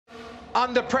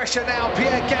Under pressure now,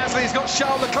 Pierre Gasly's got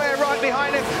Charles Leclerc right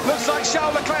behind him. Looks like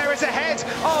Charles Leclerc is ahead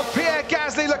of Pierre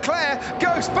Gasly. Leclerc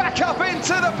goes back up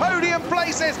into the podium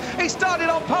places. He started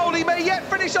on pole, he may yet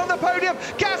finish on the podium.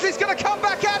 Gasly's going to come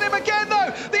back at him again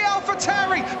though. The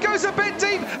AlphaTauri goes a bit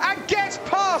deep and gets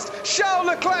past Charles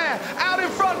Leclerc. Out in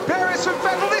front, Perez from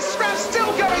Vettel. This scrap's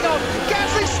still going on.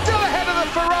 Gasly's still ahead of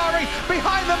the Ferrari.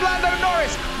 Behind them, Lando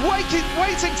Norris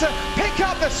waiting to pick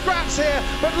up the scraps here.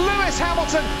 But Lewis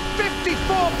Hamilton, 54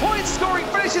 point-scoring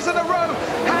finishes in a row,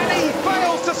 and he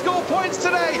fails to score points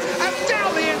today. And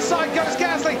down the inside goes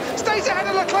Gasly, stays ahead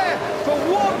of Leclerc. For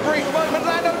one brief moment,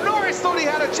 Lando Norris thought he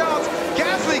had a chance.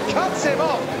 Gasly cuts him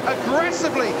off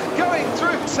aggressively, going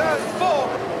through turn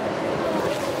 4.